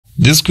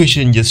This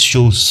question just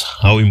shows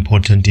how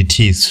important it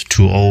is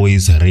to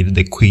always read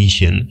the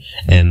question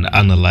and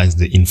analyze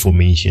the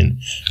information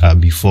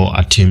before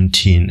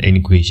attempting any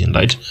question,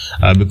 right?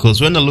 Because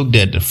when I looked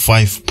at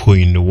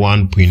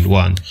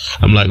 5.1.1,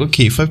 I'm like,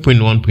 okay,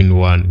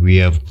 5.1.1, we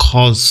have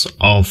cos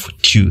of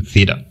 2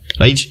 theta.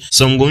 Right,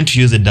 so I'm going to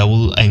use a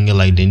double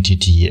angle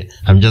identity here.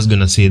 I'm just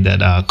going to say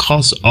that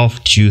cos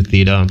of 2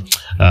 theta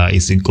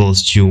is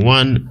equals to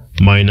 1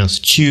 minus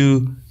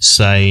 2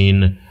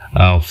 sine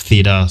of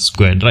theta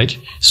squared, right?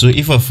 So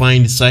if I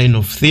find sine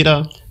of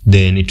theta,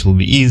 then it will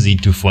be easy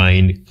to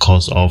find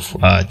cos of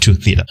 2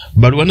 theta.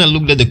 But when I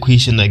looked at the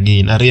question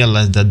again, I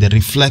realized that the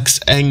reflex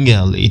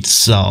angle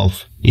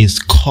itself is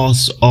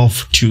cos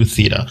of 2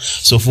 theta.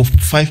 So for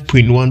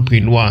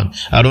 5.1.1,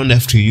 I don't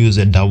have to use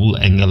a double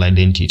angle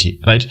identity,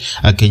 right?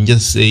 I can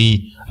just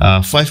say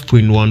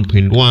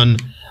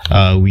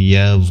 5.1.1, we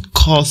have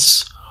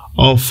cos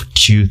of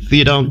 2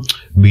 theta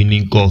being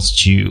equals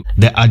to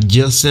the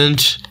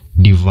adjacent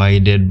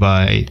divided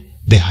by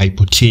the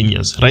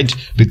hypotenuse, right?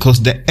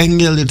 Because the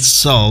angle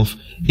itself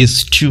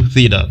is 2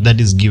 theta that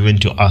is given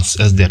to us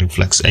as the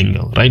reflex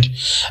angle, right?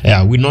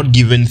 We're not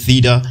given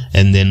theta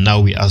and then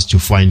now we asked to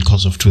find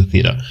cos of 2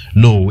 theta.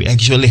 No, we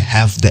actually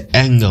have the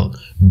angle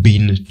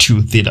being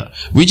 2 theta,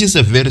 which is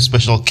a very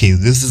special case.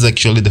 This is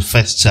actually the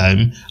first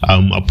time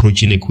I'm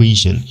approaching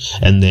equation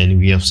and then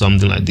we have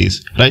something like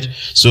this, right?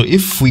 So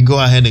if we go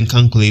ahead and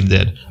calculate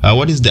that,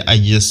 what is the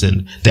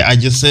adjacent? The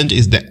adjacent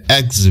is the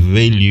x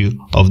value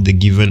of the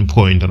given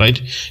point, right?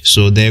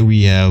 So there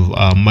we have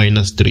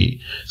minus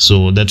 3.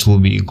 So that will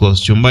be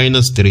equals to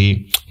minus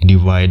 3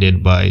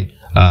 divided by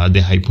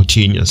the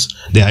hypotenuse.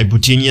 The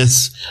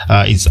hypotenuse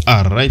is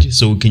r, right?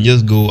 So we can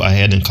just go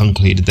ahead and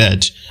calculate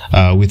that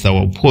with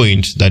our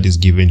point that is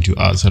given to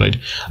us, right?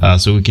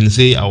 So we can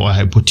say our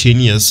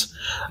hypotenuse,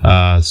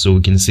 so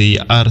we can say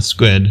r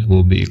squared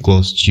will be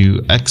equals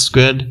to x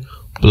squared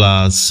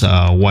plus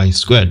y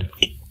squared.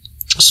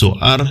 So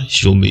r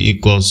should be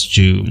equals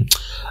to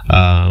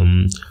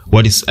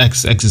what is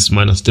x? X is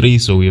minus 3,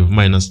 so we have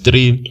minus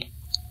 3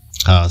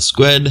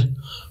 squared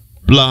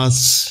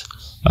plus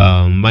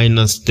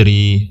minus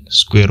 3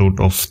 square root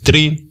of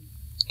 3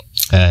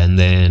 and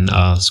then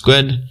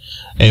squared,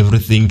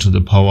 everything to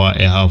the power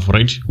a half,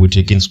 right? We're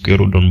taking square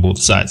root on both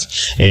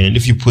sides, and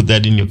if you put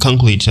that in your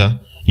calculator,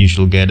 you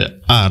should get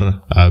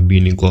r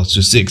being equals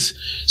to 6.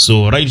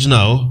 So right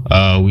now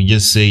we're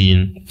just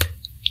saying,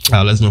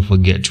 let's not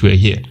forget we're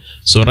here.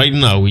 So right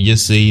now we're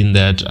just saying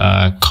that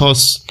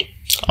cos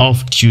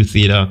of 2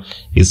 theta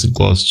is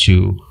equals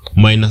to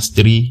minus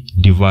 3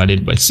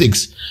 divided by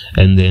 6,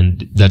 and then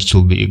that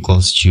should be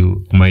equals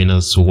to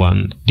minus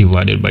 1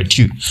 divided by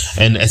 2.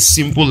 And as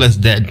simple as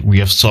that, we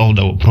have solved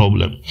our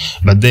problem.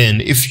 But then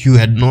if you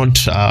had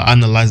not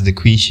analyzed the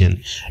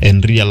question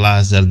and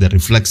realized that the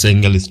reflex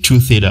angle is 2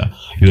 theta,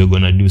 you are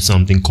going to do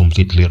something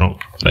completely wrong,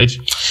 right?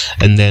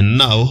 And then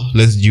now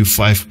let's do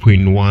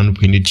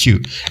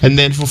 5.1.2, and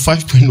then for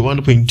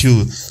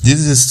 5.1.2,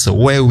 this is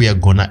where we are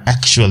going to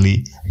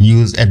actually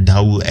use a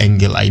double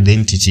angle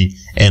identity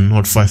and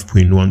not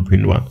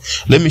 5.1.1.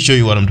 Let me show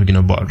you what I'm talking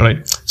about,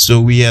 right?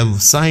 So we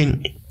have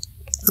sine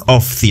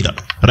of theta,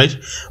 right?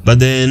 But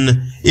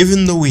then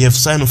even though we have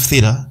sine of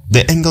theta,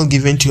 the angle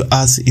given to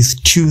us is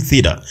 2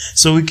 theta.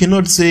 So we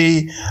cannot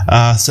say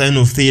sine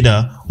of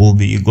theta will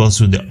be equal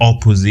to the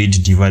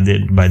opposite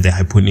divided by the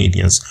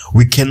hypotenuse.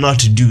 We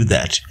cannot do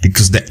that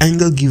because the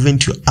angle given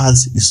to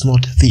us is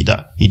not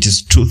theta, it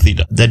is 2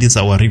 theta. That is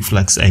our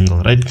reflex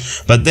angle, right?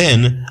 But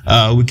then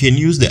we can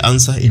use the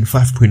answer in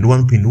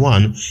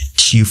 5.1.1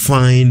 to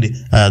find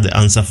the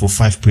answer for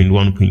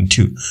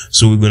 5.1.2.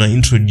 So we're going to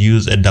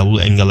introduce a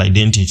double angle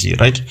identity,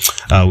 right?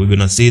 We're going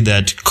to say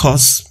that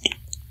cos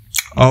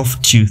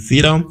of 2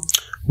 theta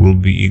will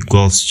be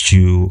equals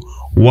to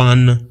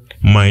 1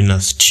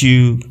 minus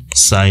 2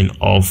 sine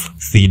of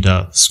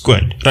theta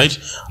squared, right?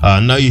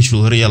 Now you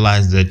should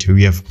realize that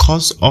we have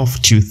cos of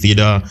 2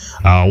 theta.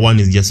 1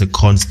 is just a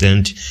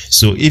constant.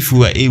 So if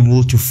we are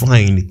able to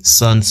find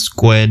sin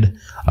squared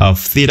of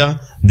theta,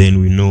 then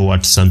we know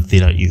what sin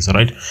theta is,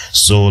 right?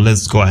 So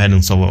let's go ahead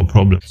and solve our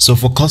problem. So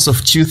for cos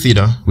of 2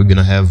 theta, we're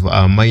gonna have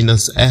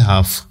minus a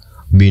half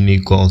being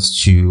equals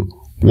to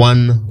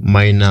 1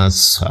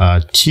 minus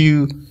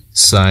 2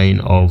 sine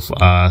of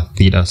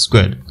theta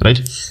squared, right?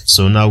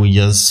 So now we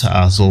just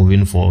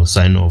solving for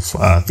sine of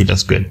theta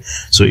squared.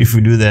 So if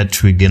we do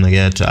that, we're gonna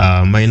get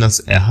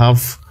minus a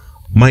half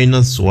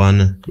minus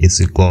 1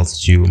 is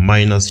equals to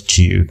minus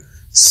 2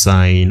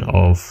 sine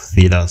of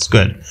theta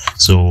squared.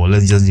 So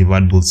let's just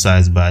divide both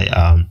sides by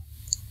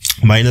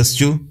minus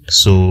 2.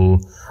 So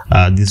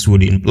this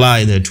would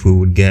imply that we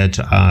would get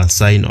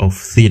sine of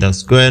theta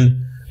squared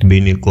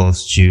being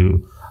equals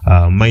to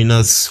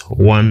minus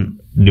 1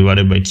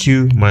 divided by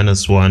 2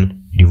 minus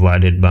 1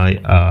 divided by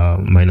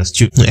minus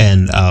 2,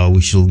 and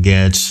we should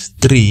get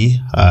 3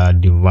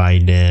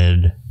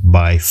 divided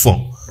by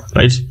 4,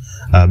 right?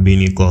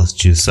 Being equals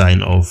to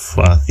sine of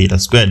theta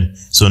squared.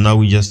 So now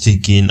we just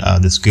take in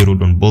the square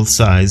root on both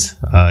sides.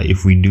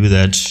 If we do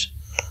that,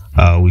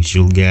 we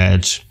should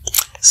get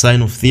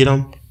sine of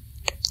theta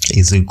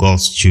is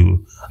equals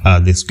to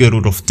the square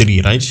root of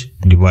 3, right,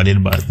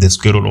 divided by the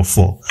square root of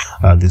 4.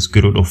 The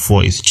square root of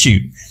 4 is 2.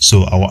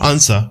 So our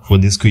answer for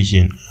this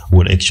question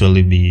would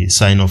actually be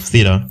sine of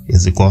theta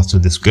is equals to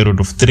the square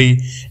root of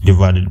 3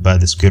 divided by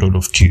the square root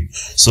of 2.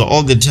 So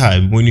all the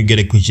time when you get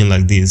a question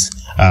like this,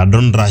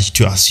 don't rush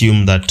to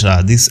assume that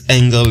this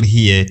angle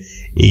here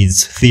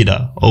is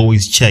theta.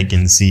 Always check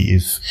and see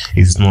if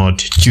it's not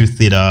 2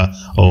 theta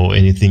or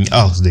anything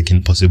else they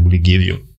can possibly give you.